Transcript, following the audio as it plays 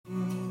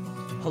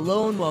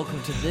Hello and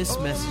welcome to this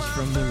message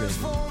from the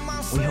river.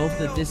 We hope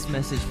that this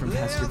message from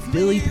Pastor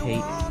Billy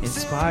Pate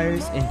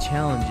inspires and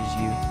challenges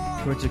you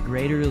towards a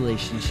greater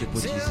relationship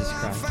with Jesus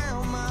Christ.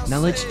 Now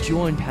let's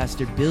join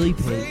Pastor Billy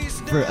Pate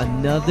for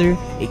another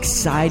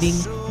exciting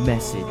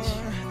message.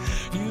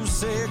 You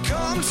say,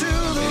 come to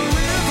the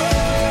river,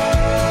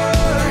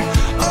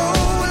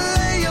 oh,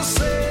 lay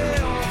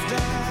yourself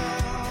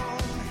down.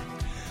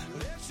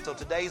 So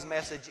today's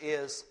message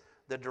is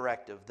the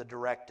directive. The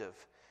directive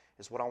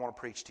is what I want to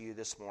preach to you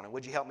this morning.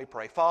 Would you help me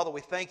pray? Father, we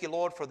thank you,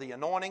 Lord, for the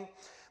anointing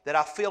that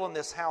I feel in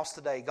this house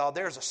today. God,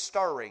 there's a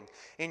stirring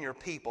in your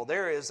people.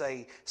 There is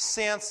a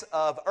sense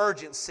of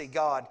urgency,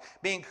 God,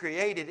 being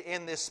created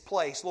in this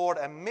place. Lord,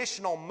 a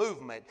missional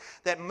movement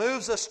that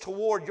moves us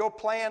toward your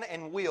plan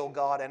and will,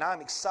 God. And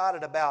I'm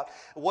excited about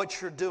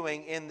what you're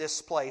doing in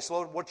this place.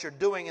 Lord, what you're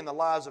doing in the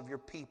lives of your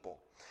people.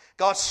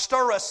 God,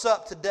 stir us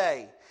up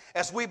today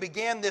as we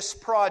begin this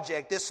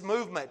project, this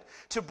movement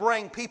to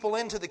bring people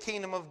into the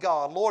kingdom of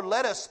God. Lord,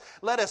 let us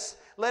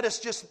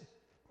just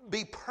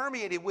be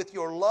permeated with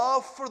your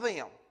love for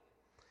them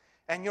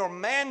and your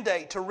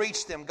mandate to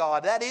reach them,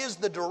 God. That is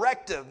the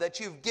directive that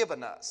you've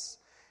given us.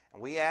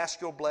 And we ask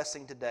your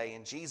blessing today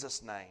in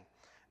Jesus' name.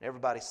 And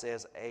everybody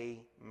says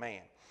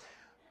amen.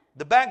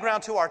 The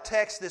background to our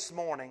text this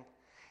morning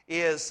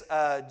is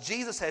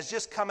Jesus has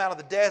just come out of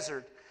the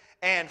desert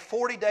and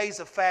 40 days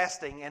of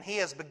fasting, and he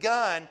has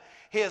begun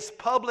his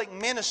public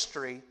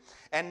ministry,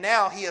 and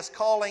now he is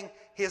calling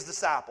his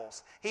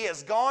disciples. He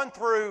has gone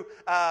through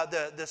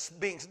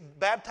being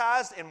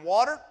baptized in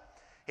water.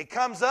 He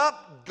comes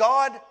up,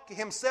 God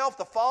himself,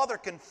 the Father,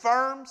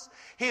 confirms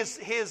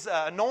his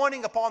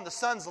anointing upon the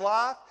Son's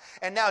life.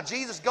 And now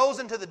Jesus goes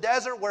into the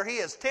desert where he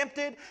is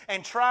tempted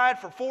and tried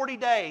for 40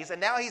 days.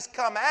 And now he's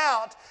come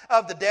out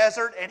of the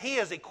desert and he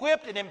is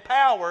equipped and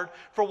empowered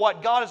for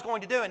what God is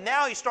going to do. And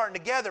now he's starting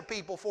to gather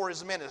people for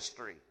his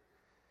ministry.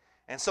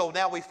 And so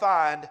now we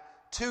find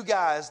two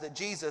guys that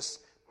Jesus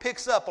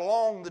picks up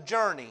along the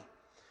journey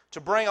to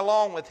bring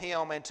along with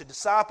him and to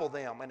disciple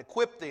them and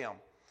equip them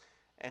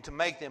and to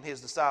make them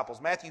his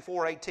disciples. Matthew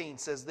 4:18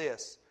 says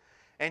this,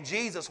 "And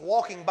Jesus,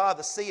 walking by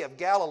the Sea of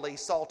Galilee,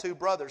 saw two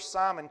brothers,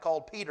 Simon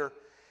called Peter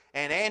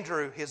and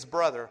Andrew his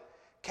brother,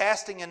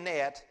 casting a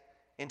net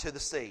into the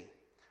sea,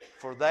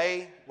 for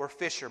they were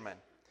fishermen.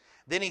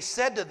 Then he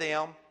said to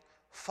them,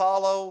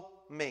 'Follow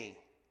me.'"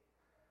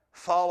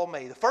 Follow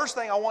me. The first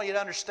thing I want you to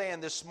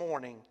understand this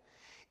morning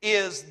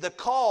is the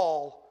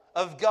call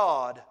of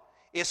God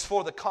is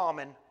for the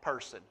common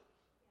person.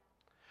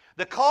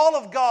 The call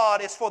of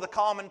God is for the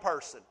common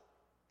person.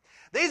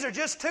 These are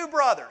just two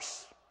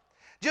brothers,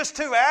 just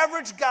two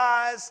average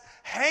guys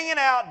hanging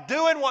out,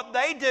 doing what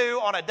they do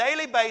on a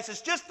daily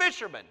basis, just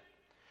fishermen.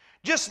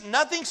 Just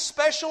nothing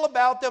special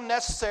about them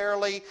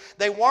necessarily.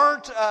 They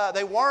weren't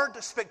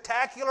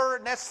spectacular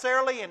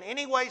necessarily in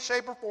any way,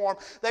 shape, or form.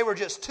 They were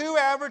just two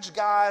average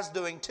guys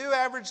doing two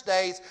average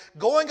days,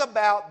 going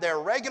about their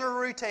regular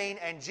routine,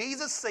 and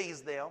Jesus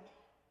sees them.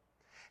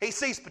 He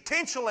sees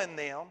potential in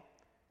them,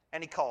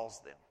 and he calls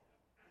them.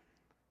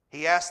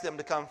 He asks them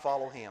to come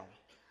follow him.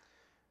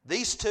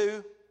 These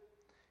two,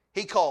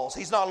 he calls.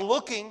 He's not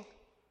looking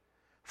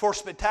for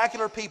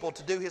spectacular people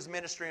to do his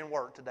ministry and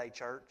work today,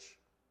 church.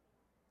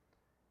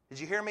 Did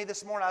you hear me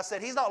this morning? I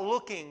said he's not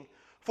looking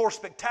for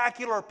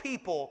spectacular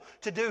people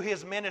to do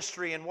his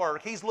ministry and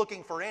work. He's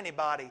looking for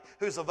anybody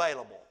who's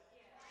available.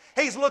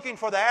 He's looking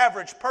for the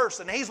average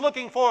person. He's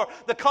looking for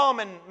the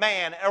common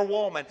man or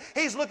woman.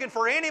 He's looking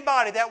for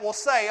anybody that will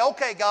say,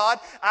 "Okay, God,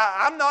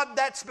 I'm not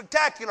that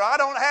spectacular. I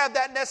don't have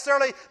that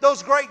necessarily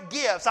those great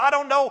gifts. I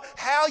don't know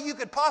how you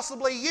could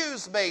possibly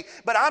use me,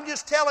 but I'm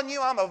just telling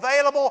you I'm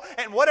available,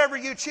 and whatever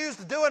you choose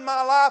to do in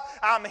my life,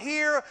 I'm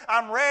here,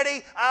 I'm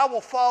ready, I will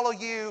follow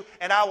you,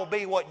 and I will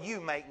be what you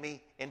make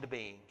me into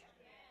being."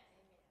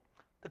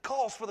 The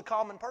call's for the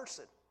common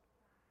person.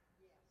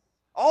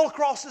 All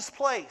across this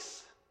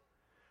place,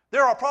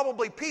 there are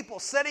probably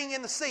people sitting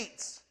in the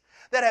seats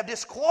that have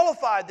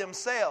disqualified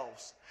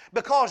themselves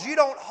because you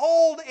don't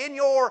hold in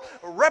your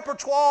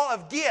repertoire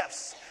of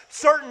gifts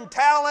certain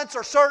talents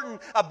or certain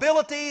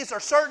abilities or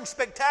certain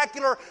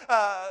spectacular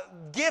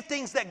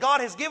giftings that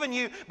God has given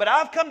you. But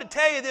I've come to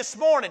tell you this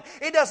morning,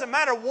 it doesn't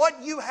matter what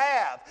you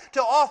have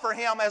to offer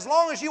Him. As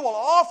long as you will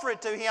offer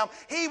it to Him,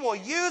 He will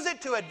use it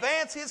to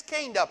advance His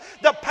kingdom.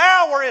 The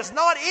power is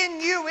not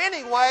in you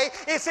anyway,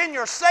 it's in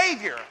your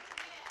Savior.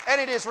 And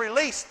it is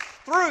released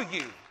through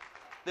you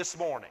this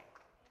morning.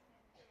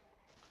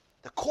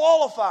 The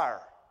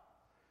qualifier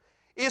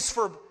is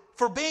for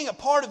being a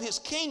part of His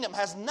kingdom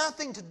has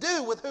nothing to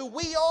do with who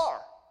we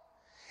are.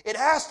 It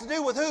has to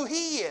do with who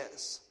He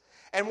is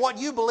and what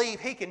you believe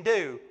He can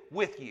do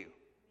with you.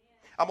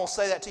 I'm going to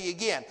say that to you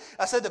again.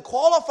 I said the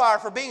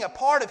qualifier for being a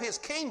part of His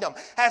kingdom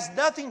has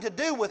nothing to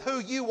do with who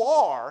you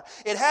are.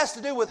 It has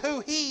to do with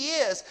who He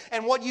is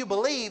and what you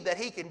believe that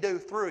He can do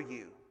through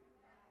you.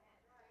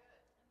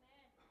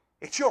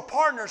 It's your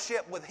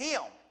partnership with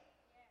Him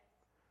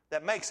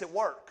that makes it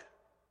work,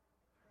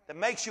 that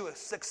makes you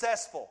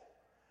successful,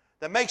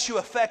 that makes you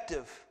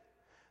effective,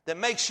 that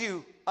makes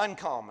you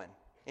uncommon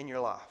in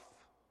your life.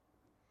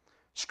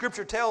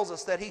 Scripture tells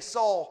us that he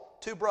saw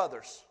two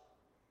brothers.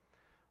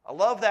 I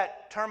love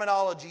that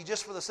terminology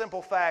just for the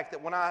simple fact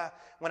that when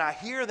I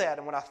hear that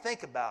and when I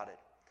think about it,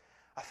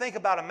 I think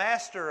about a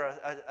master,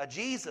 a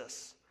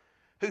Jesus,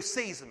 who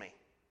sees me.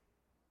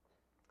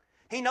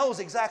 He knows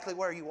exactly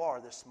where you are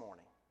this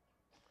morning.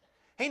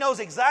 He knows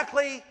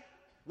exactly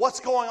what's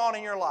going on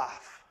in your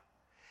life.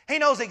 He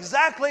knows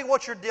exactly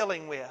what you're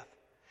dealing with.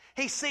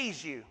 He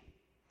sees you.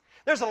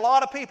 There's a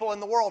lot of people in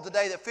the world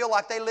today that feel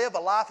like they live a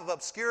life of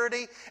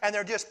obscurity and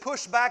they're just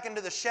pushed back into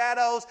the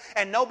shadows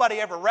and nobody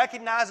ever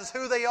recognizes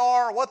who they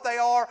are, what they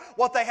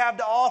have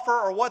to offer,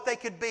 or what they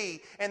could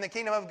be in the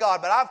kingdom of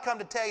God. But I've come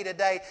to tell you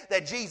today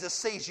that Jesus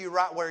sees you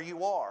right where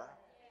you are.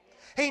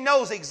 He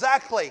knows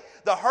exactly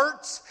the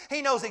hurts.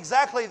 He knows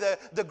exactly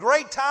the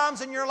great times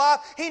in your life.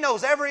 He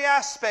knows every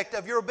aspect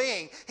of your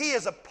being. He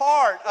is a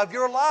part of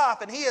your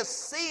life and He is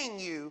seeing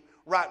you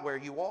right where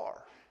you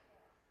are.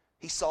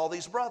 He saw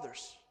these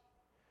brothers.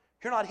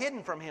 You're not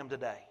hidden from Him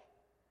today.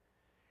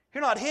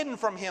 You're not hidden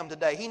from Him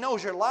today. He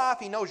knows your life.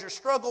 He knows your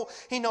struggle.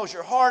 He knows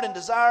your heart and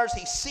desires.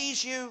 He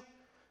sees you,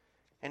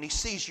 and He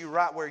sees you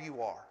right where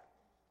you are.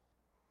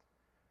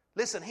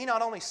 Listen, He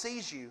not only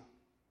sees you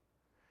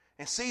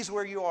and sees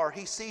where you are,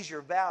 He sees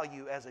your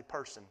value as a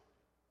person.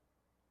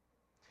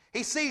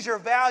 He sees your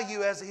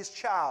value as His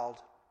child.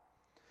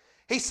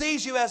 He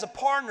sees you as a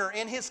partner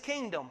in His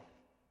kingdom.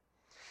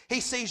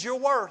 He sees your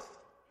worth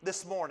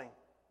this morning.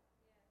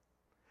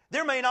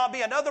 There may not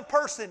be another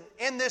person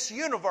in this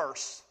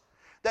universe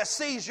that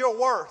sees your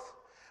worth,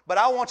 but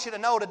I want you to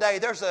know today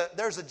there's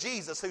a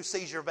Jesus who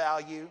sees your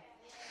value.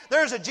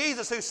 There's a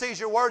Jesus who sees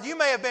your worth. You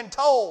may have been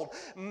told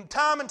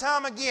time and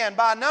time again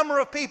by a number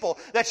of people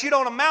that you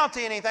don't amount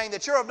to anything,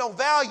 that you're of no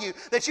value,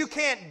 that you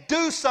can't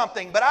do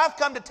something. But I've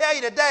come to tell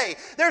you today,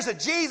 there's a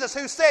Jesus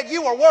who said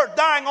you were worth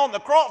dying on the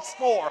cross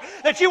for,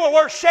 that you were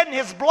worth shedding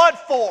His blood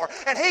for.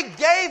 And He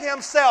gave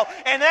Himself,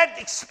 and that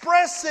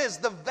expresses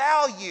the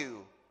value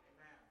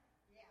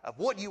of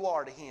what you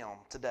are to Him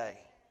today.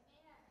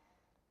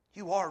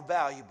 You are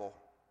valuable.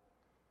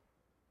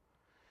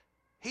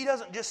 He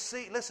doesn't just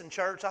see, listen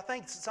church, I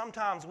think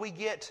sometimes we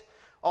get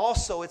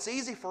also, it's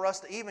easy for us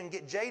to even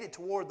get jaded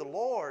toward the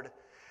Lord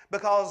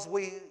because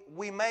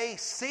we may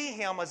see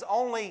Him as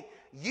only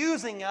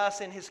using us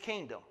in His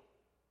kingdom.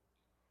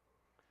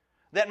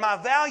 That my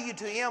value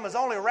to Him is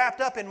only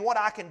wrapped up in what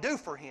I can do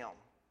for Him.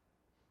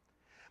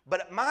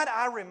 But might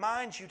I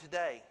remind you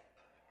today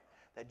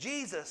that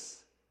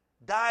Jesus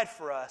died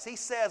for us. He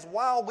says,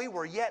 while we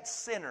were yet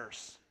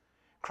sinners,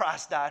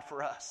 Christ died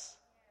for us.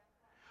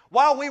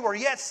 While we were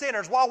yet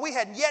sinners, while we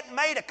had yet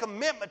made a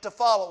commitment to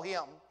follow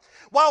Him,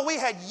 while we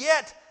had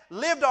yet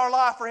lived our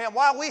life for Him,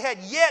 while we had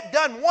yet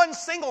done one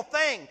single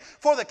thing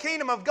for the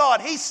kingdom of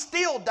God, He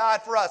still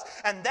died for us.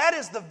 And that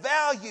is the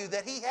value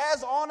that He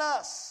has on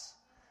us,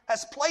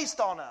 has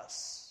placed on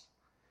us.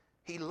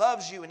 He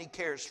loves you and He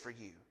cares for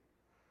you.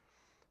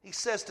 He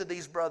says to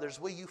these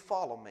brothers, will you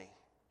follow me?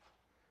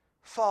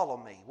 Follow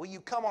me. Will you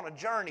come on a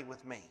journey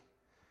with me?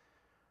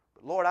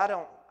 But Lord, I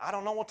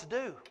don't know what to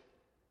do.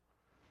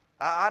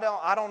 I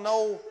don't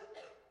know,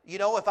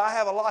 if I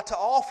have a lot to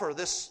offer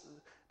this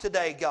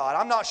today, God.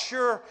 I'm not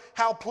sure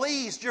how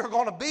pleased you're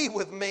going to be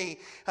with me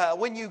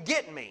when you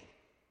get me.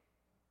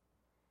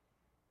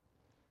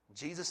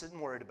 Jesus isn't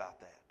worried about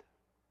that.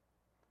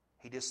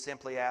 He just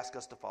simply asks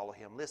us to follow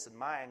Him. Listen,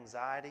 my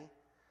anxiety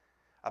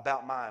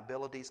about my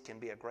abilities can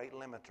be a great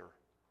limiter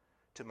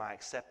to my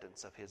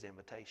acceptance of His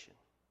invitation.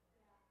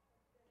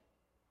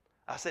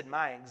 I said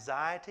my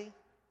anxiety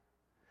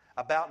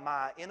about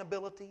my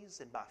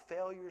inabilities and my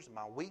failures,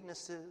 my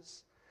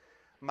weaknesses,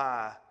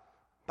 my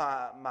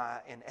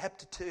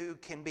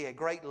ineptitude can be a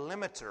great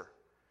limiter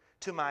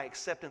to my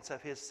acceptance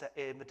of His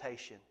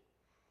invitation.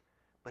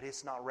 But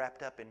it's not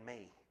wrapped up in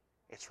me.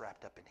 It's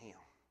wrapped up in Him.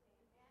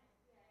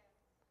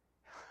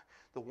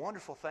 The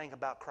wonderful thing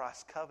about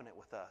Christ's covenant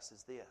with us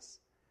is this,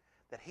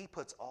 that He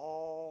puts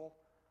all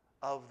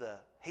of the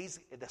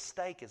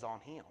stake is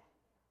on Him.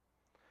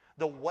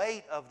 The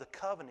weight of the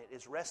covenant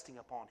is resting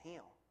upon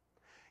Him.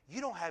 You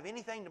don't have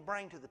anything to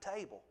bring to the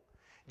table.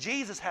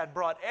 Jesus had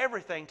brought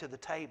everything to the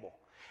table.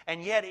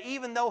 And yet,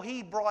 even though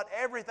He brought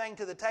everything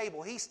to the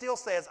table, He still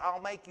says,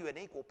 I'll make you an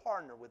equal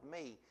partner with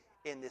me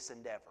in this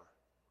endeavor.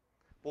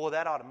 Boy,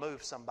 that ought to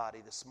move somebody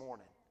this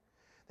morning.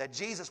 That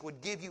Jesus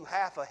would give you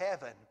half of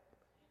heaven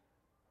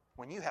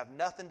when you have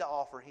nothing to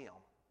offer Him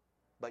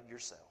but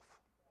yourself.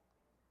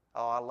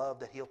 Oh, I love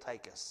that He'll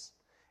take us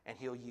and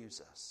He'll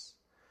use us.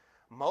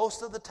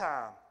 Most of the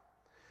time,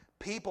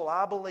 people,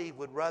 I believe,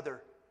 would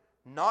rather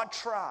not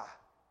try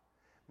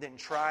than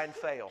try and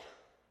fail.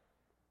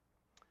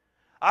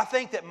 I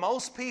think that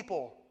most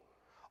people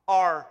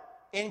are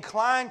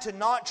inclined to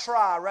not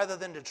try rather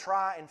than to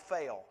try and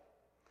fail.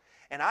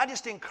 And I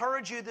just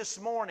encourage you this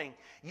morning,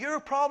 you're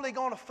probably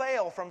going to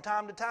fail from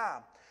time to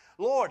time.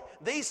 Lord,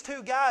 these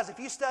two guys, if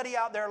you study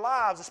out their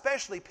lives,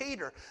 especially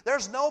Peter,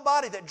 there's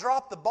nobody that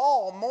dropped the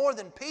ball more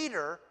than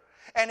Peter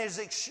and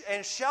is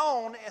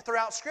shown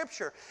throughout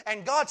Scripture.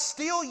 And God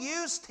still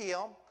used him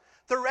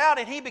throughout,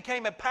 and he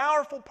became a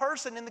powerful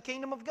person in the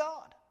kingdom of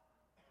God.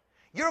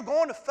 You're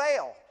going to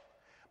fail.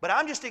 But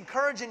I'm just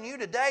encouraging you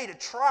today to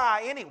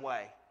try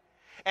anyway.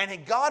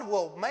 And God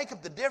will make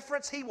up the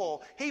difference. He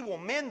will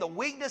mend the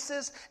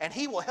weaknesses, and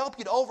He will help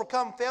you to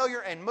overcome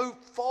failure and move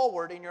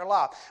forward in your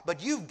life.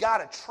 But you've got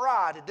to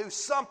try to do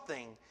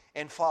something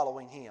in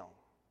following Him.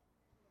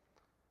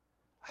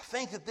 I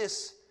think that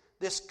this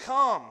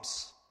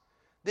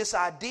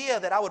idea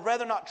that I would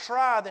rather not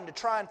try than to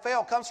try and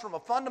fail comes from a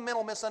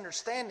fundamental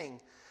misunderstanding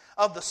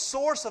of the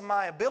source of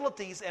my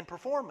abilities and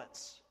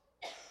performance.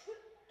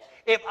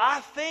 If I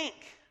think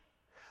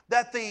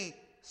that the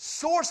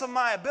source of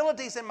my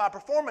abilities and my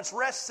performance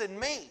rests in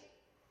me,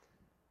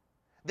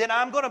 then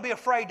I'm going to be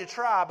afraid to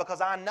try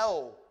because I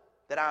know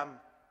that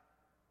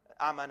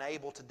I'm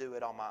unable to do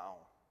it on my own.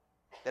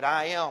 That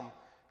I am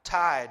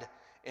tied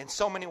in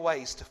so many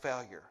ways to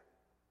failure.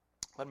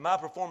 But my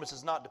performance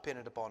is not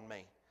dependent upon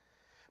me,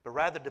 but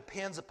rather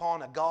depends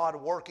upon a God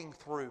working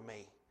through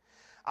me.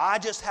 I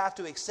just have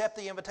to accept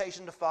the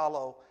invitation to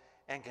follow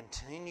and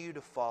continue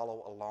to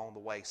follow along the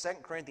way.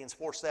 2 Corinthians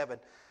 4:7,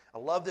 I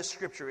love this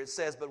scripture. It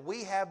says, "But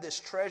we have this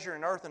treasure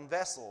in earthen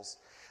vessels,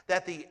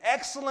 that the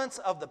excellence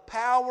of the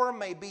power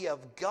may be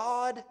of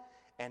God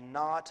and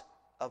not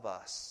of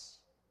us."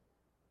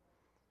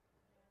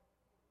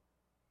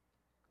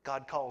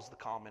 God calls the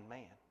common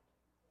man.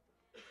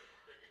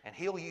 And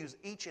He'll use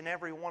each and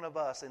every one of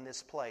us in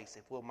this place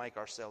if we'll make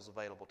ourselves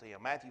available to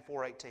Him. Matthew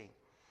 4:18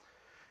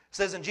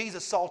 says, "And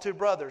Jesus saw two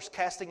brothers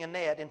casting a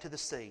net into the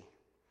sea."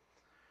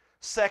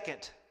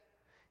 Second,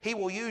 He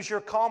will use your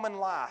common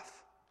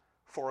life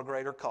for a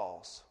greater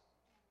cause.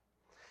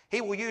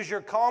 He will use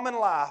your common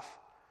life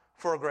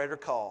for a greater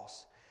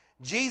cause.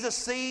 Jesus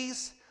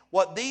sees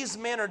what these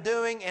men are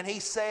doing and He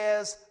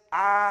says,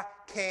 I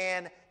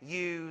can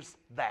use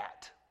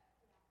that.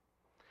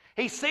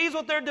 He sees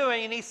what they're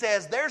doing and He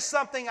says, there's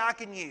something I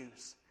can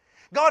use.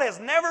 God has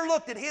never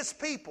looked at His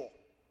people.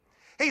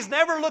 He's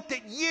never looked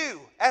at you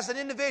as an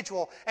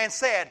individual and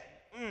said,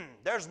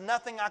 there's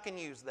nothing I can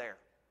use there.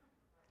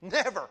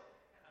 Never.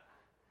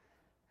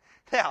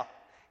 Now,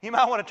 you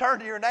might want to turn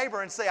to your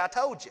neighbor and say, I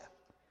told you.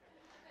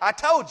 I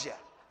told you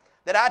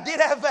that I did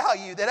have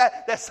value,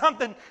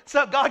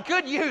 that God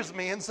could use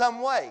me in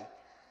some way.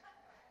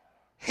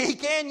 He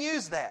can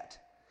use that.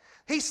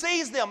 He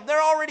sees them.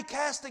 They're already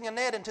casting a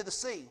net into the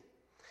sea.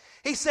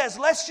 He says,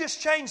 let's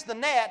just change the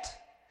net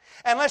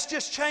and let's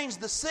just change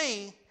the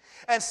sea.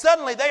 And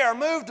suddenly they are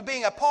moved to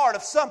being a part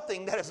of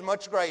something that is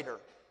much greater.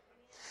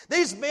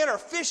 These men are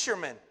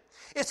fishermen.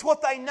 It's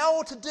what they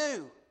know to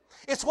do.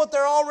 It's what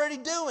they're already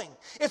doing.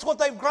 It's what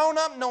they've grown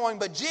up knowing.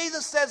 But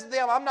Jesus says to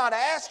them, I'm not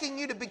asking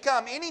you to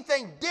become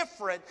anything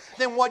different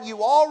than what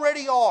you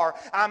already are.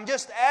 I'm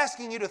just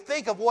asking you to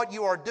think of what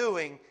you are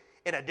doing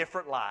in a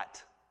different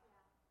light.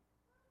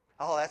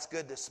 Oh, that's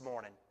good this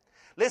morning.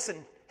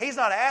 Listen, He's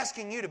not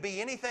asking you to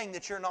be anything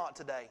that you're not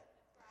today.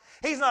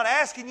 He's not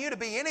asking you to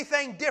be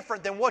anything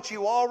different than what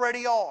you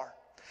already are.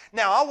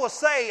 Now, I will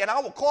say, and I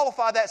will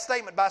qualify that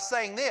statement by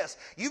saying this.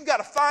 You've got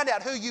to find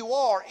out who you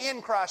are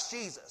in Christ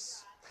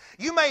Jesus.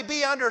 You may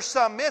be under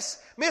some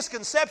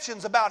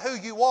misconceptions about who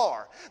you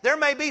are. There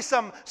may be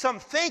some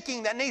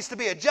thinking that needs to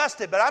be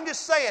adjusted. But I'm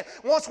just saying,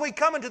 once we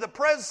come into the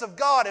presence of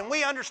God and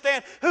we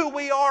understand who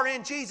we are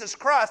in Jesus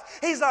Christ,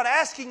 He's not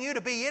asking you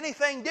to be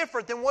anything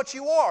different than what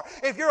you are.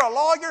 If you're a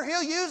lawyer,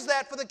 He'll use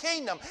that for the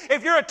kingdom.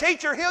 If you're a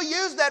teacher, He'll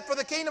use that for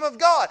the kingdom of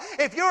God.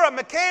 If you're a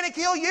mechanic,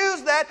 He'll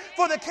use that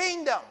for the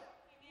kingdom.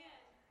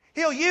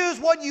 He'll use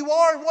what you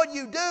are and what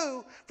you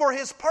do for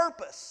His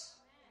purpose.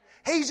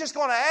 He's just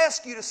going to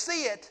ask you to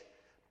see it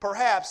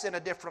perhaps in a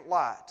different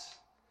light.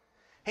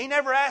 He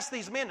never asked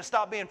these men to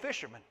stop being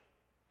fishermen.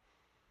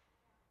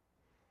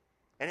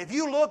 And if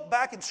you look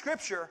back in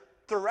Scripture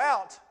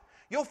throughout,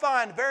 you'll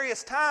find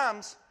various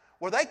times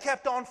where they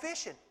kept on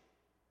fishing.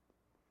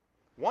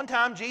 One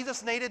time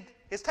Jesus needed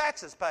his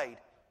taxes paid.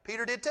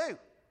 Peter did too.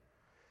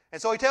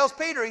 And so he tells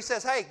Peter, he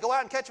says, hey, go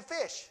out and catch a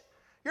fish.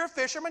 You're a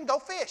fisherman, go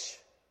fish.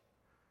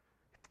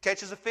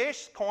 Catches a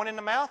fish, coin in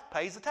the mouth,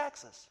 pays the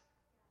taxes.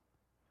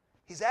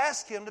 He's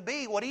asked him to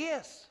be what he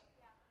is.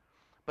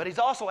 But He's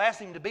also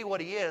asked him to be what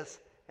he is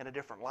in a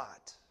different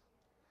light.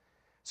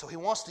 So He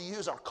wants to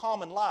use our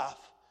common life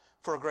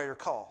for a greater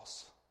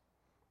cause.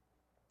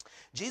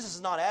 Jesus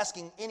is not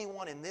asking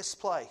anyone in this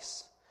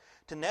place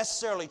to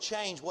necessarily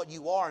change what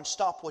you are and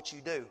stop what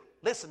you do.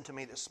 Listen to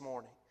me this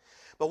morning.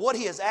 But what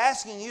He is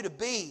asking you to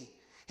be,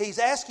 He's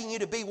asking you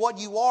to be what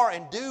you are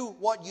and do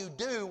what you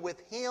do with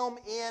Him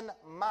in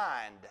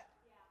mind.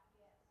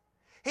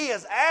 He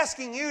is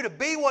asking you to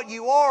be what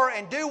you are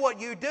and do what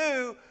you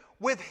do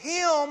with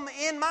Him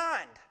in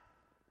mind.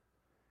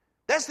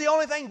 That's the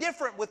only thing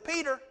different with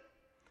Peter.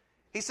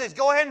 He says,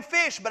 go ahead and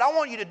fish, but I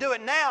want you to do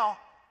it now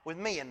with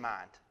me in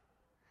mind.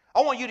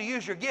 I want you to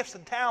use your gifts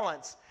and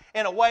talents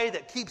in a way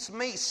that keeps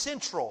me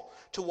central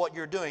to what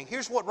you're doing.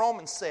 Here's what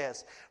Romans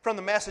says from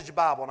the Message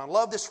Bible, and I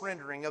love this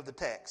rendering of the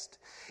text.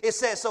 It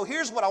says, so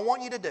here's what I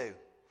want you to do.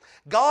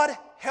 God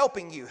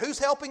helping you. Who's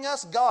helping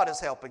us? God is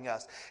helping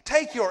us.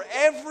 Take your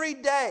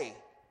everyday,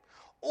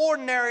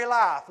 ordinary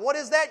life. What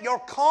is that? Your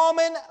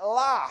common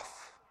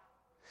life.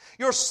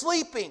 You're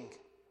sleeping.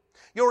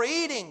 your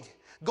eating,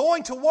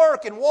 going to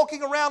work, and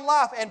walking around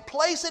life, and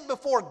place it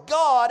before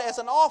God as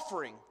an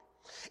offering.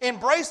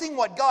 Embracing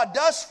what God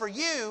does for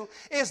you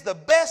is the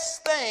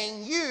best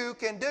thing you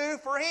can do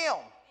for Him.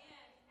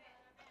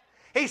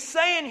 He's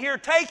saying here,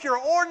 take your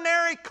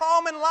ordinary,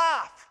 common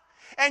life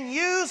and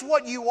use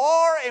what you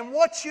are and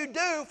what you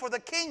do for the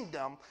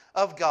kingdom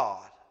of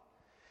God.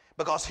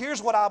 Because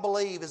here's what I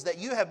believe is that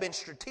you have been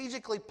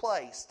strategically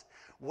placed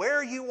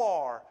where you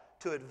are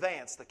to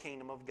advance the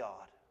kingdom of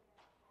God.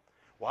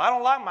 Well, I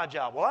don't like my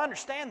job. Well, I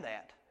understand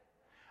that.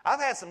 I've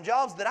had some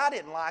jobs that I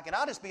didn't like, and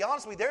I'll just be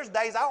honest with you, there's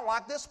days I don't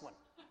like this one.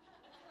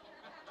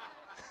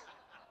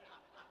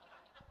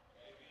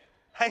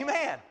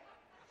 Amen.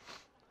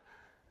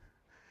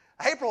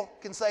 April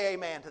can say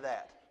amen to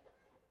that.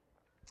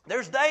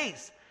 There's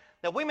days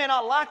that we may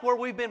not like where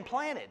we've been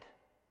planted.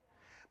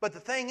 But the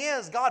thing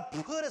is, God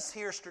put us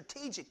here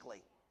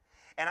strategically.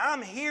 And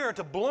I'm here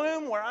to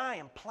bloom where I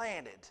am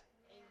planted.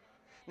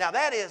 Now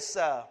that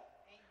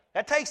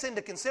takes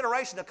into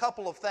consideration a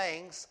couple of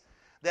things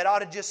that ought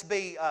to just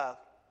be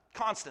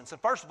constants. And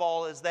first of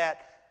all is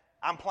that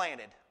I'm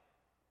planted.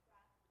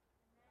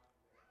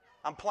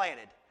 I'm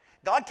planted.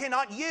 God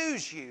cannot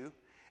use you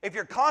if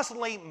you're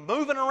constantly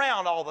moving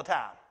around all the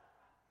time.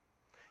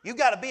 You've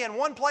got to be in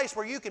one place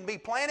where you can be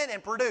planted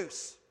and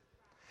produce.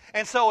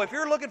 And so if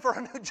you're looking for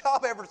a new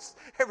job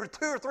every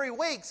 2 or 3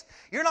 weeks,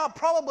 you're not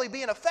probably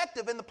being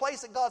effective in the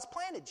place that God's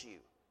planted you.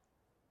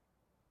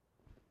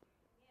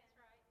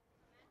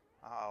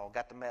 Oh,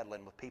 got to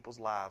meddling with people's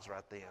lives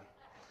right then.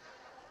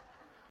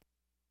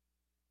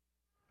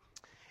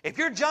 If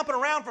you're jumping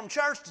around from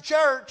church to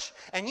church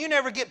and you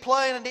never get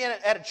planted in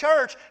at a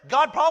church,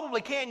 God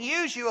probably can't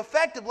use you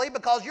effectively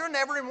because you're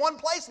never in one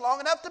place long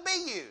enough to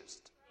be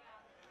used.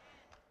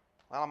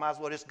 Well, I might as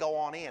well just go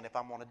on in if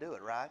I want to do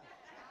it, right?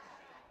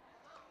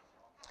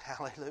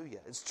 Hallelujah.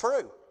 It's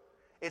true.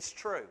 It's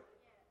true.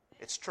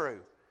 It's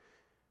true.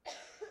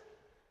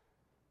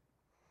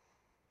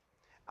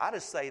 I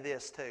just say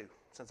this too,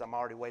 since I'm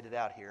already waited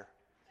out here,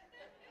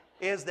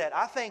 is that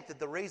I think that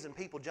the reason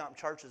people jump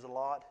churches a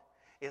lot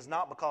is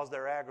not because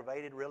they're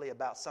aggravated really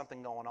about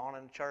something going on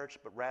in the church,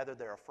 but rather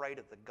they're afraid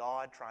of the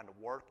God trying to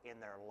work in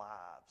their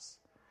lives.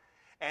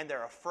 And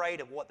they're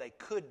afraid of what they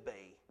could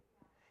be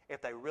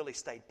if they really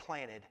stayed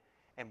planted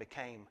and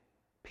became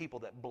people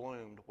that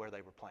bloomed where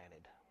they were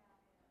planted.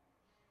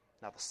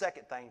 Now the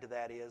second thing to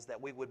that is that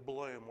we would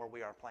bloom where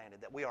we are planted,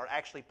 that we are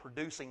actually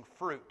producing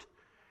fruit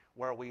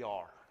where we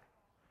are.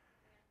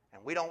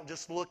 And we don't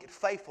just look at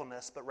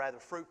faithfulness, but rather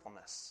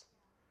fruitfulness.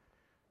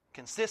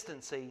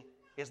 Consistency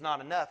is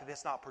not enough if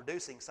it's not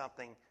producing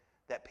something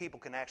that people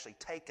can actually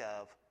take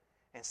of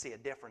and see a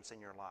difference in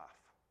your life.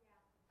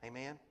 Yeah.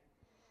 Amen?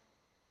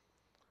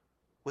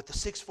 With the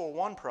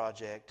 641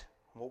 project,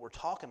 what we're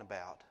talking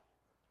about,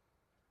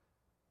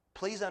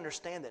 please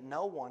understand that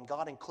no one,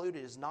 God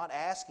included, is not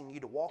asking you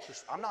to walk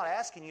I'm not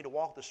asking you to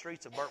walk the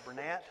streets of Burt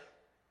Burnett.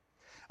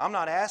 I'm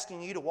not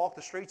asking you to walk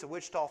the streets of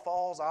Wichita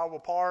Falls, Iowa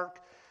Park,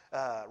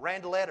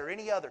 Randolette, or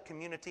any other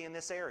community in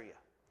this area.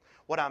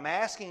 What I'm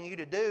asking you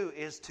to do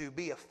is to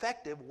be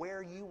effective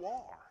where you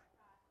are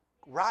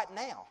right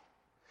now.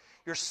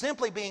 You're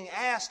simply being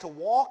asked to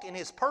walk in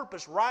His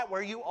purpose right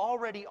where you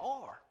already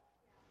are.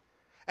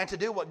 And to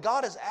do what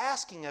God is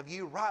asking of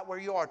you right where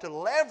you are. To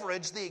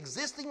leverage the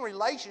existing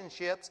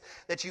relationships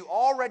that you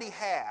already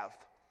have.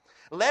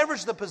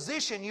 Leverage the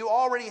position you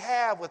already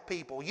have with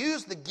people.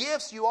 Use the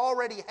gifts you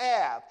already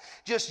have.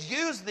 Just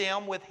use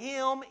them with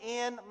Him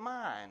in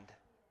mind.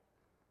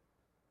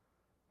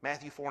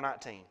 Matthew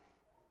 4:19.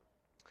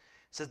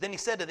 It says, then He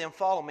said to them,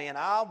 follow me, and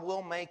I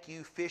will make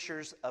you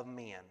fishers of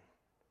men.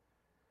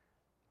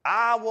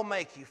 I will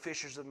make you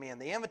fishers of men.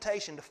 The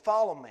invitation to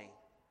follow me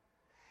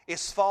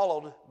is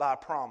followed by a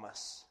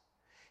promise.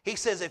 He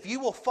says, if you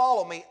will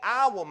follow me,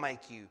 I will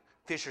make you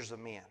fishers of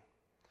men.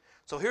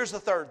 So here's the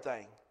third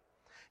thing.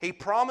 He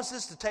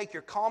promises to take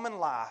your common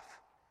life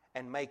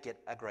and make it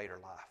a greater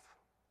life.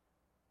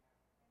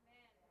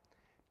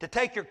 To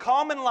take your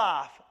common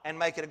life and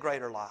make it a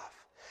greater life.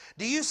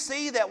 Do you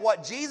see that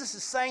what Jesus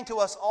is saying to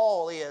us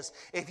all is,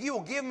 if you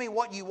will give me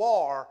what you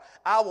are,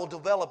 I will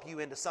develop you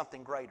into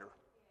something greater.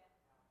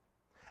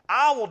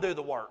 I will do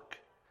the work.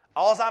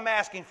 All I'm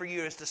asking for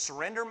you is to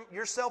surrender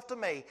yourself to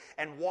me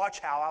and watch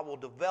how I will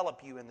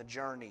develop you in the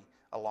journey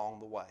along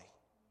the way.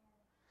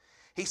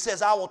 He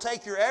says, I will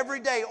take your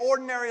everyday,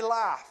 ordinary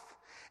life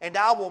and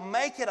I will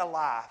make it a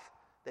life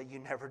that you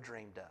never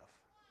dreamed of.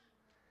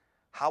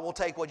 I will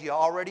take what you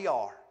already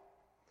are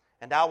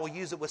and I will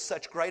use it with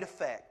such great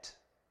effect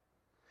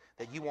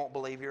that you won't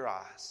believe your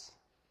eyes.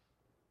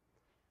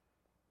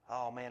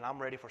 Oh man, I'm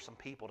ready for some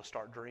people to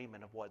start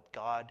dreaming of what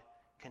God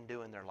can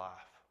do in their life.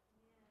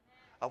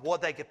 Of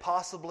what they could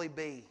possibly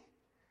be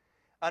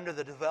under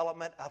the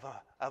development of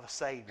a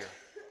Savior.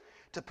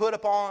 To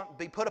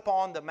be put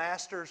upon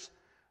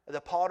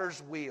the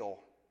potter's wheel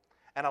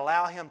and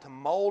allow Him to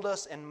mold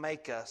us and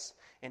make us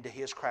into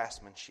His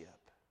craftsmanship.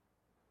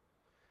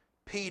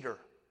 Peter,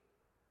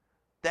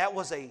 that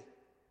was a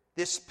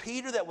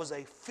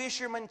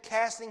fisherman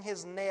casting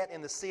his net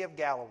in the Sea of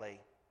Galilee.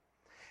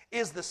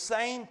 is the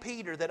same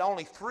Peter that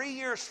only 3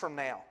 years from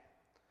now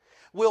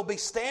will be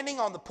standing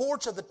on the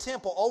porch of the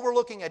temple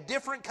overlooking a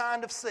different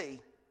kind of sea.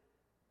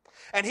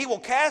 And he will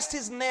cast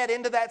his net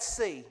into that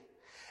sea.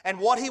 And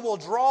what he will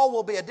draw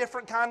will be a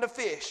different kind of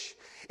fish.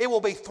 It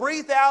will be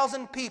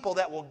 3,000 people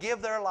that will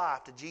give their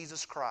life to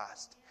Jesus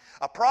Christ.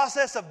 A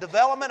process of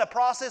development, a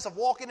process of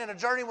walking in a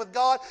journey with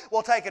God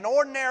will take an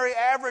ordinary,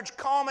 average,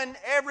 common,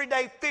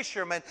 everyday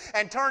fisherman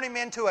and turn him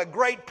into a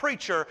great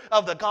preacher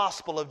of the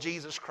gospel of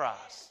Jesus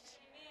Christ.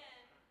 Amen.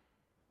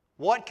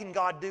 What can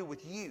God do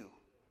with you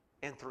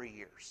in 3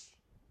 years?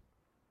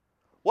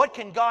 What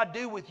can God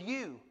do with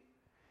you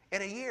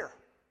in a year?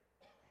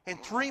 In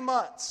 3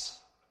 months?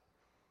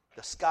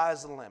 The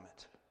sky's the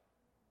limit.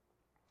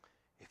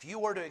 If you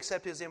were to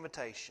accept His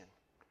invitation,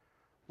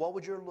 what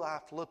would your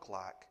life look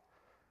like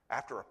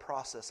after a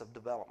process of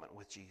development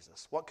with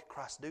Jesus? What could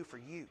Christ do for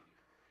you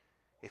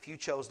if you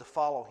chose to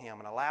follow Him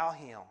and allow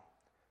Him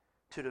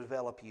to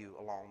develop you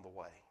along the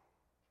way?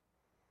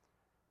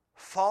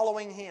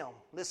 Following Him,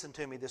 listen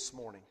to me this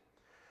morning,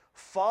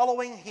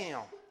 following Him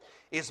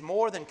is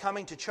more than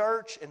coming to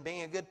church and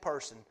being a good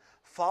person.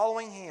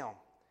 Following Him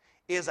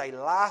is a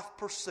life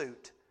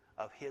pursuit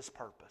of His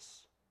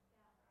purpose.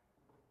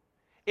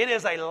 It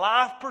is a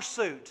life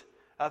pursuit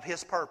of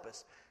His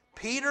purpose.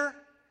 Peter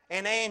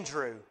and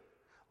Andrew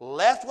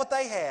left what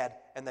they had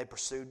and they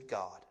pursued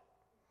God.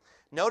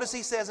 Notice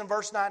he says in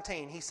verse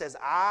 19, he says,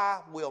 I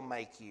will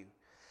make you.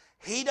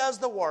 He does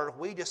the work.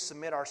 We just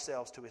submit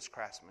ourselves to His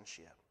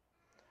craftsmanship.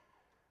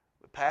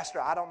 But Pastor,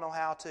 I don't know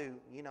how to,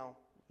 you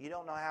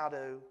don't know how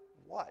to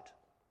what?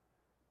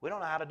 We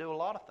don't know how to do a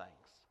lot of things.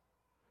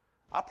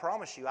 I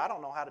promise you, I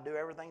don't know how to do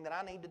everything that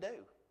I need to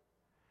do.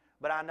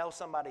 But I know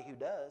somebody who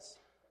does.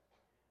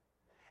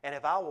 And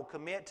if I will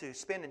commit to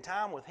spending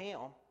time with Him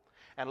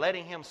and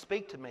letting Him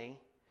speak to me,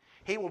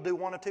 He will do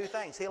one of two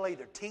things. He'll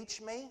either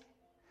teach me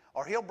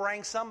or He'll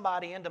bring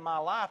somebody into my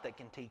life that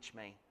can teach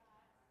me.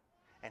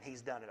 And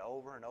He's done it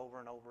over and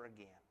over and over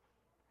again.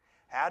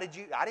 I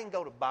didn't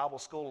go to Bible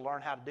school to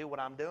learn how to do what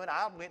I'm doing.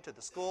 I went to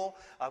the school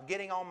of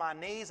getting on my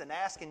knees and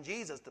asking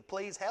Jesus to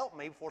please help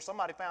me before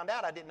somebody found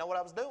out I didn't know what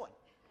I was doing.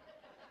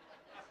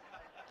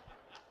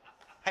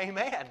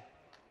 Amen.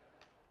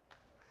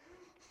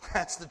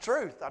 That's the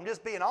truth. I'm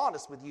just being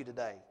honest with you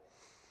today.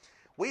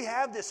 We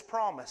have this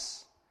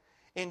promise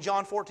in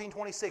John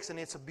 14:26, and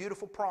it's a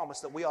beautiful promise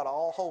that we ought to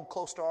all hold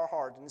close to our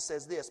heart. And it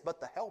says this, but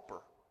the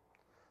Helper,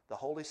 the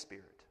Holy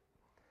Spirit,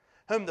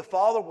 whom the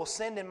Father will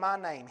send in my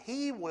name,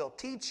 He will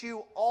teach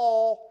you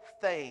all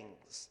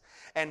things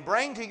and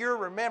bring to your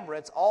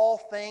remembrance all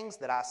things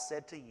that I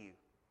said to you.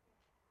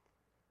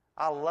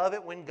 I love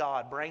it when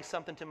God brings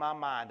something to my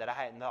mind that I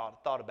hadn't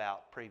thought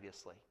about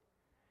previously.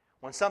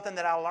 When something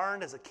that I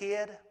learned as a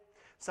kid,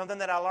 something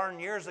that I learned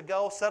years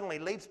ago suddenly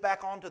leaps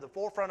back onto the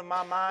forefront of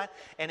my mind,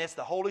 and it's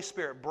the Holy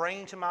Spirit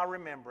bringing to my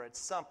remembrance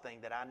something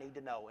that I need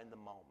to know in the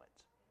moment.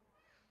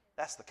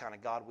 That's the kind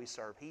of God we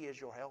serve. He is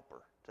your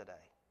helper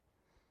today.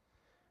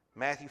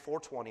 Matthew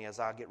 4:20, as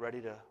I get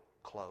ready to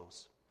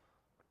close.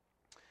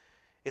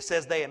 It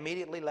says, they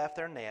immediately left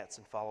their nets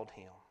and followed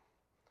Him.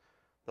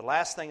 The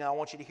last thing I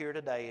want you to hear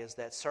today is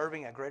that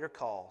serving a greater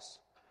cause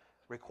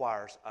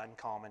requires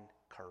uncommon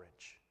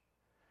courage.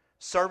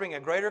 Serving a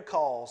greater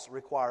cause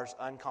requires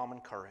uncommon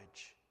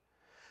courage.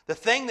 The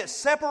thing that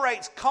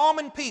separates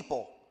common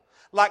people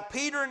like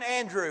Peter and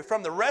Andrew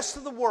from the rest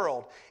of the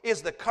world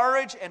is the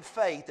courage and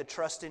faith to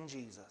trust in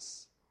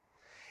Jesus.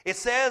 It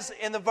says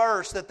in the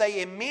verse that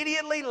they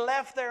immediately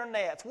left their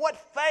nets. What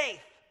faith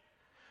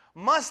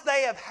must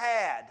they have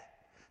had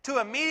to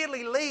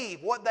immediately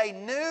leave what they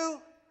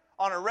knew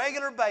on a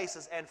regular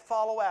basis and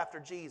follow after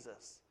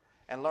Jesus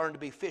and learn to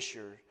be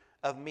fishers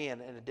of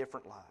men in a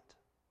different light?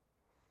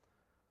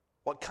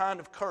 What kind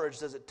of courage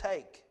does it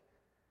take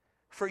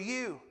for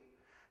you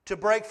to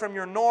break from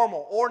your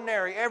normal,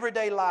 ordinary,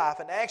 everyday life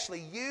and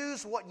actually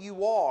use what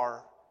you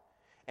are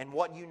and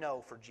what you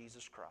know for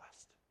Jesus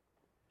Christ?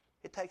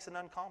 It takes an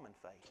uncommon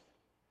faith.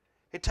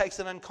 It takes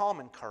an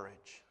uncommon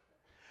courage.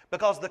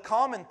 Because the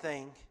common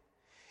thing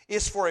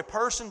is for a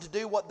person to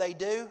do what they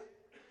do,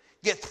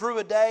 get through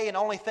a day and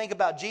only think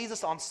about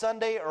Jesus on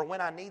Sunday or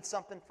when I need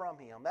something from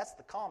Him. That's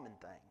the common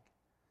thing.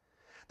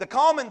 The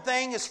common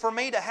thing is for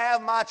me to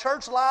have my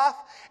church life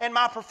and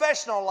my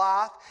professional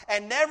life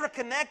and never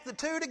connect the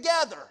two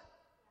together,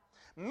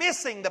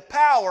 missing the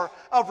power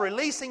of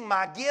releasing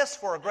my gifts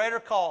for a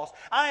greater cause.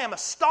 I am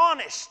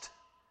astonished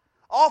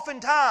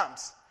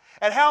oftentimes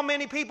at how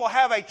many people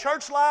have a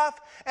church life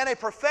and a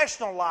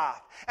professional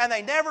life, and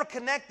they never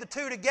connect the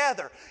two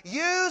together.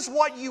 Use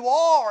what you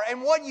are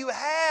and what you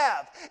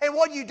have and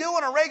what you do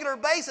on a regular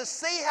basis.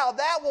 See how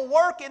that will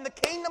work in the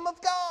kingdom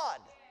of God.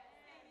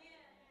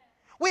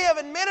 We have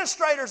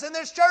administrators in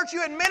this church.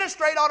 You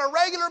administrate on a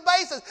regular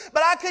basis,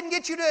 but I couldn't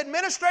get you to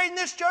administrate in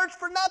this church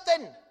for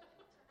nothing.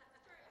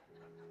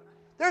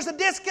 There's a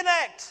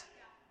disconnect.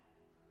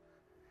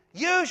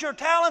 Use your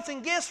talents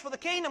and gifts for the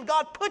kingdom.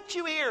 God put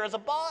you here as a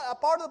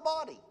part of the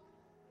body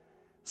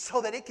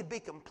so that it could be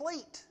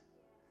complete.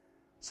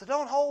 So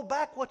don't hold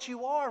back what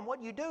you are and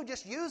what you do.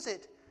 Just use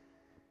it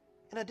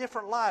in a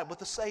different light with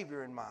the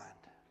Savior in mind.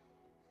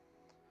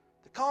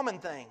 The common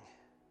thing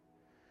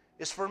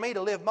is for me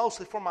to live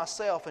mostly for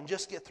myself and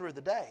just get through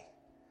the day.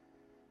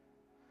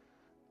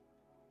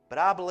 But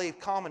I believe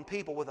common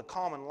people with a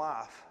common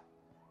life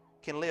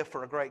can live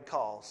for a great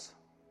cause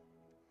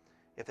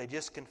if they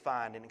just can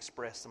find and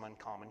express some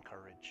uncommon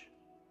courage.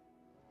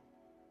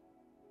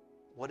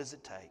 What does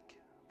it take?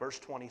 Verse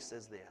 20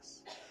 says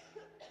this.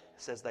 It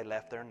says they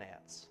left their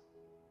nets.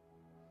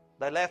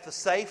 They left the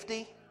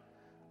safety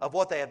of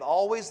what they have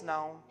always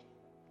known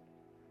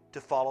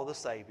to follow the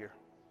Savior.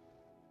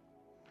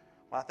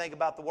 When I think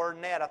about the word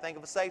net, I think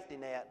of a safety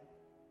net.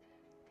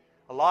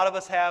 A lot of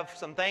us have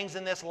some things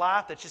in this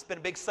life that's just been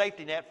a big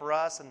safety net for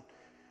us, and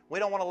we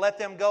don't want to let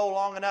them go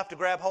long enough to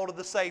grab hold of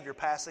the Savior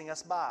passing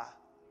us by.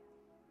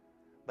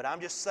 But I'm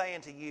just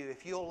saying to you,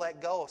 if you'll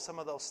let go of some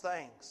of those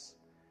things,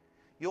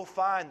 you'll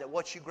find that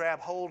what you grab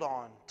hold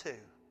on to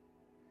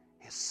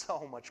is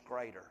so much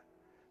greater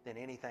than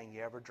anything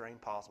you ever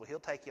dreamed possible. He'll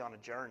take you on a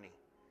journey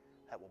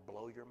that will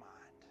blow your mind.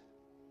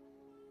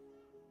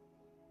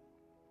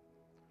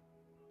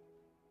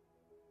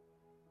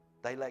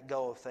 They let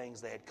go of things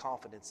they had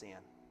confidence in.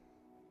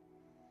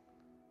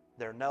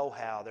 Their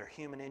know-how, their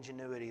human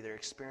ingenuity, their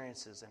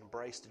experiences, and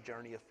embraced a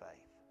journey of faith.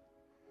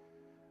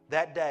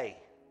 That day,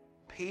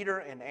 Peter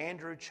and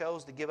Andrew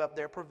chose to give up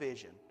their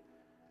provision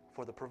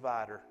for the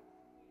provider.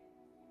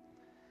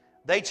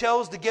 They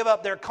chose to give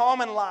up their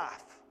common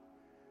life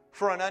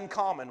for an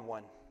uncommon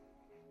one.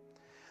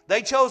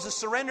 They chose to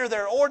surrender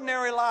their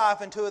ordinary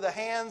life into the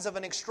hands of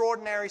an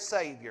extraordinary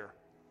Savior.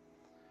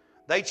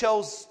 They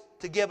chose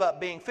to give up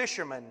being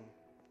fishermen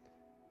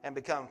and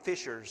become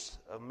fishers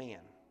of men.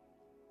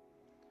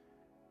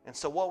 And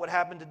so what would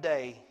happen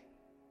today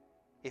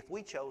if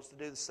we chose to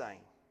do the same?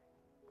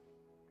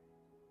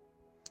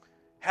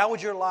 How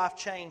would your life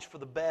change for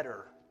the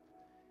better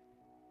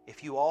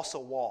if you also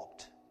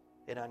walked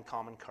in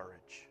uncommon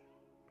courage?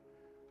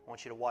 I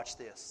want you to watch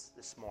this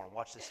morning.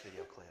 Watch this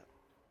video clip.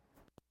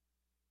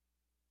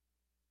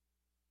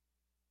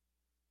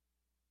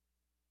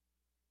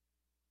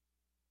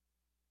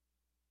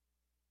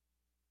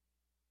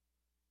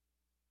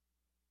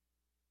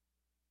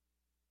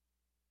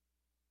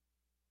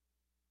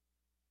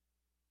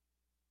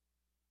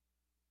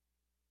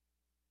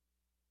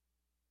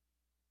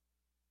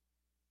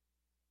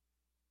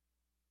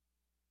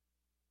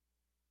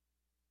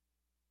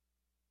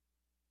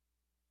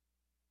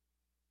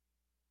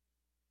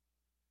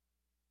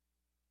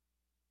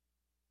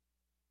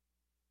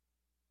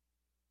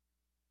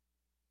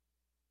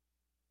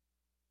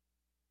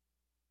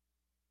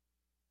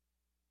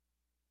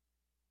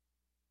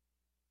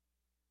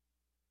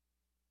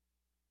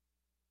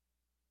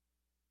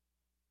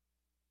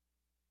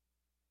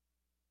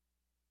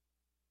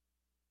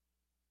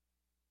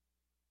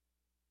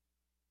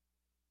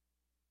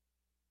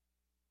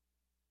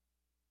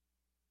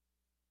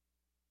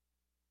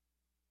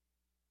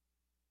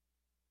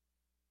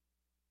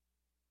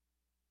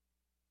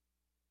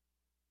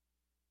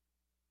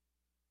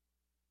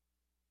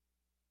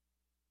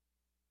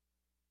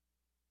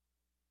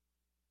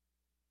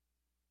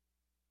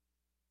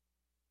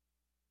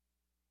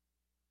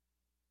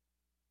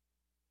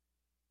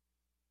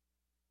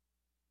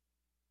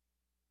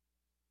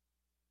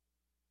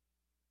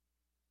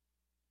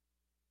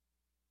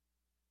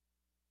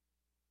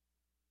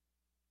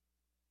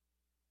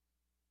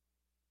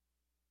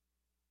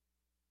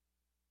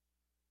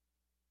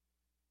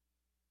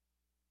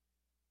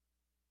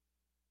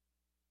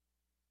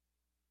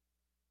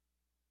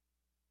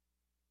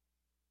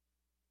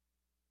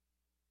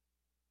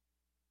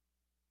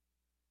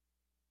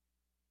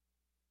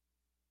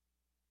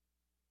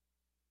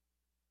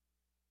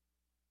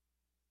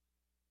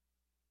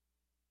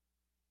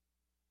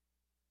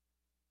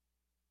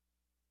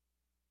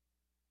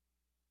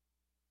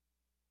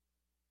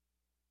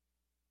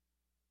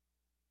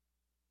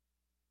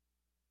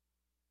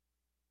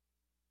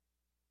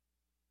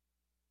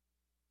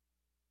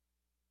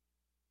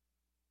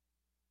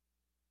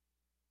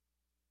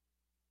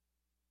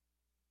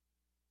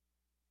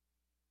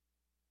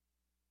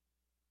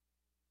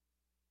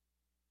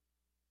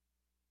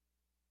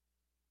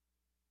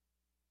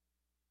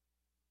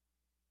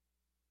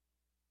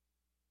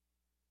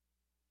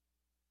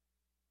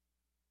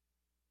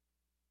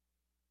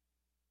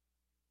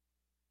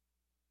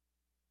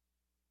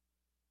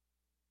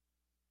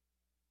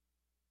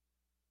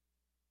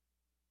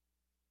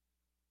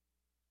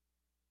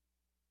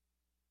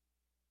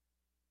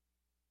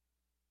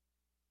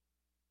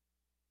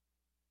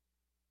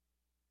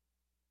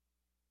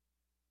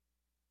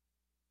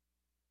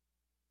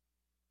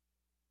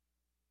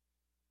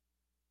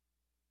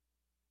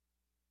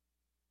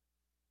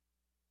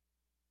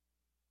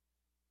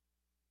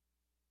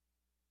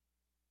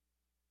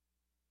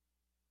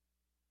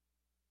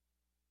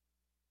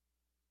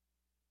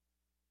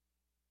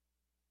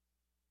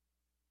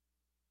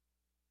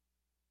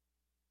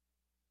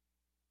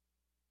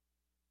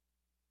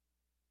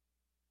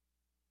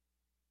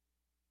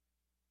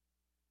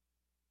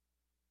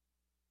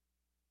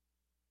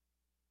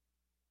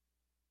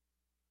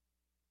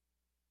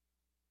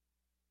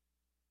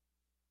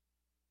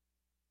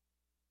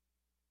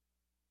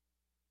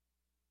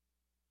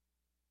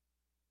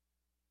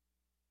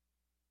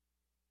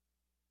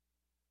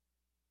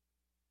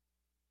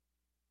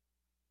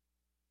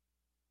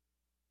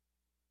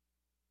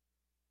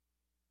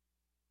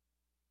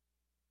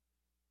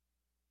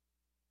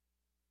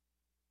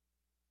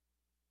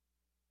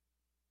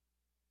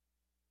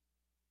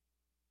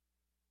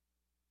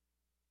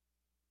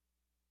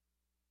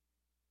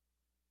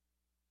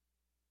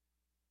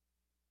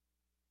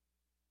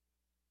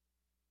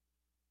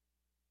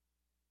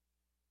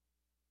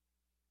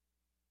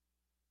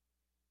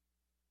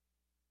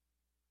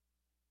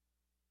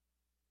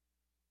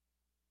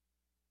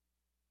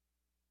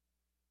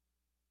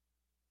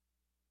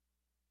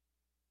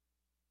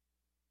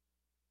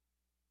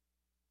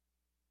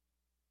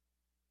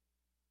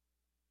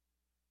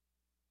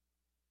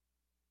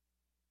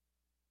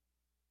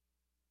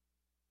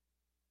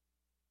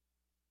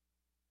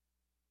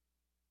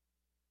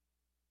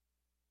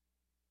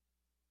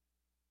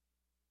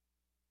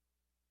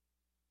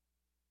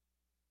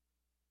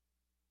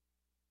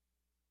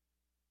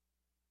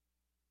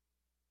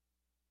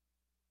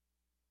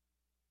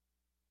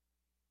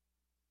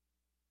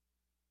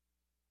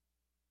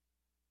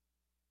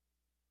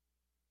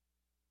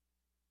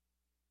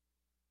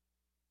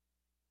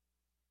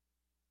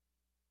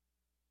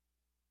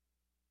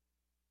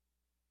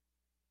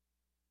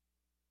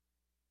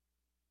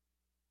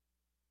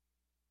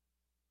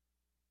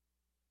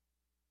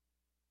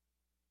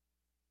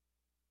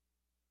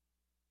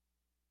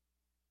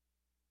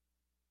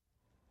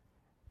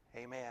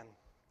 Amen.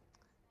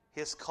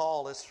 His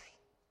call is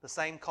the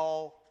same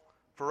call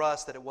for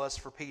us that it was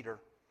for Peter.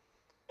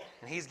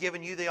 And He's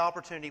given you the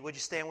opportunity. Would you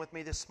stand with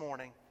me this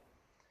morning?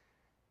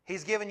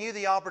 He's given you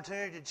the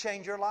opportunity to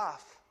change your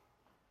life.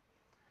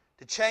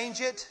 To change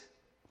it,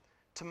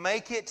 to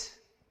make it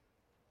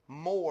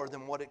more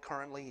than what it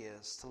currently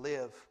is. To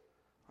live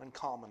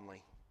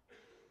uncommonly.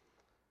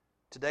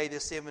 Today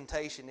this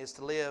invitation is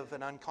to live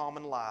an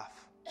uncommon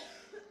life.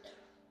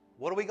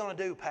 What are we going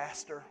to do,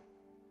 Pastor?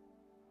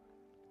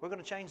 We're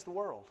going to change the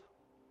world.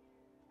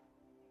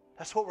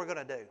 That's what we're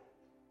going to do.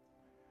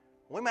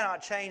 We may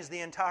not change the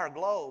entire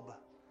globe,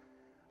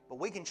 but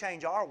we can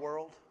change our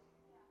world.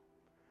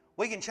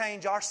 We can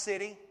change our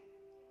city.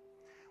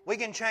 We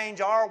can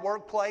change our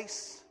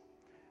workplace.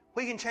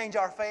 We can change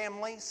our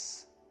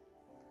families.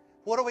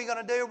 What are we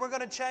going to do? We're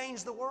going to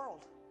change the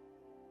world.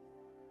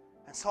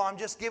 And so I'm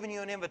just giving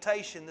you an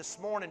invitation this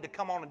morning to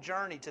come on a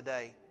journey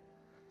today,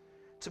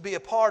 to be a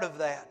part of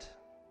that.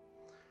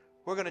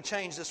 We're going to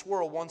change this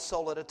world one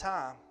soul at a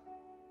time.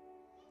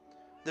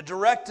 The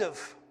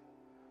directive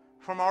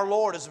from our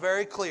Lord is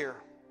very clear: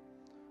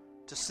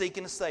 to seek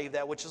and to save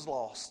that which is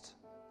lost.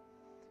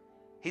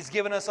 He's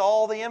given us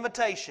all the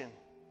invitation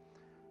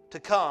to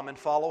come and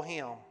follow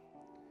Him.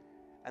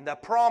 And the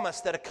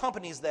promise that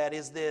accompanies that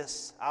is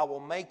this: I will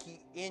make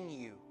in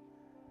you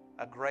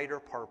a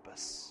greater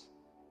purpose.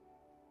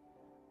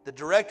 The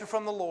directive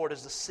from the Lord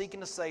is to seek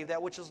and to save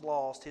that which is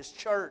lost. His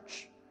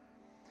church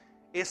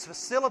is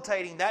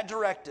facilitating that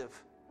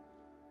directive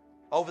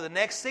over the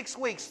next 6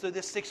 weeks through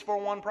this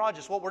 641 project.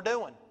 It's what we're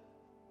doing.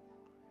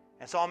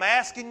 And so I'm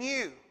asking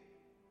you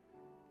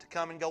to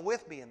come and go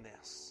with me in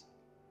this.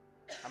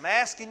 I'm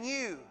asking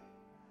you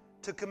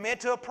to commit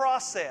to a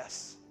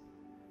process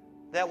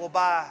that will,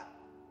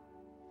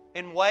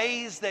 in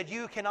ways that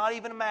you cannot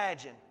even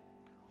imagine,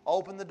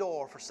 open the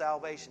door for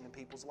salvation in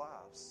people's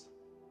lives.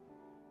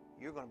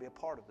 You're going to be a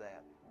part of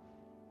that.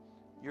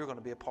 You're going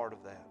to be a part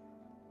of that.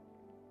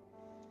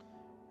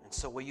 And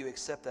so will you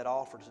accept that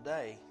offer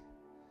today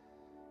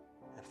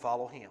and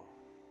follow Him?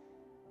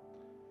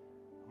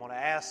 I'm going to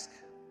ask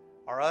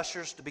our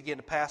ushers to begin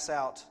to pass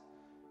out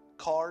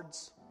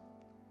cards.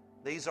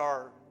 These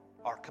are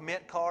our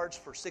commit cards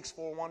for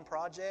 641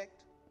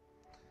 Project.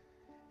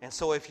 And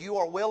so if you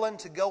are willing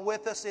to go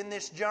with us in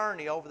this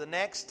journey over the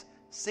next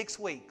 6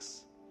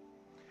 weeks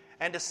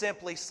and to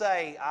simply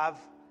say,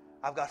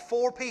 I've got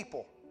 4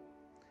 people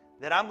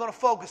that I'm going to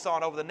focus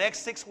on over the next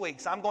 6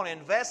 weeks. I'm going to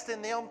invest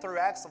in them through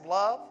acts of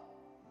love.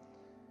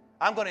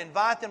 I'm going to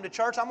invite them to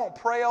church. I'm going to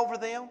pray over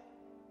them.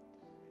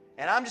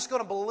 And I'm just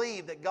going to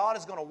believe that God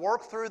is going to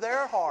work through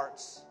their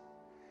hearts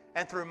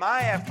and through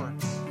my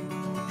efforts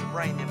to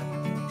bring them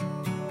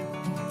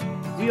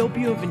in. We hope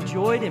you have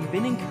enjoyed and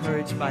been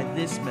encouraged by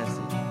this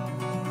message.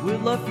 We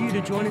would love for you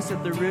to join us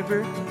at the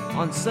river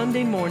on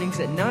Sunday mornings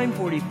at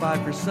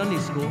 9:45 for Sunday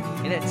school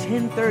and at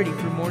 10:30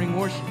 for morning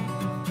worship.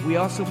 We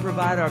also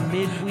provide our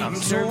midweek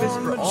service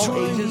for all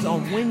ages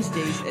on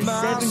Wednesdays at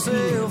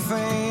 7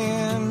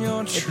 p.m.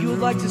 If you would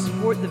like to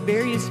support the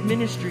various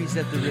ministries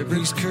at the river,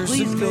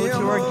 please go to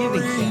our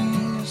giving tab.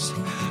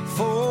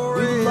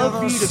 We would love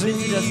for you to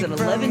visit us at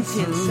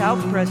 1110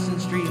 South Preston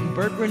Street in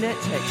Burke Burnett,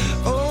 Texas.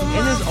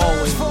 And as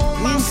always, we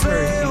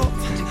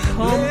encourage you to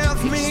come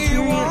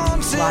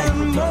experience life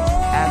with us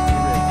at the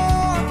river.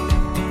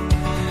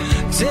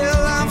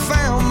 Till I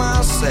found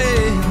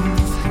myself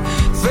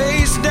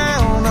face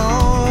down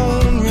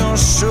on your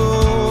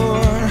shore.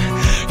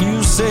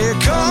 You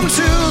said, come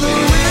to the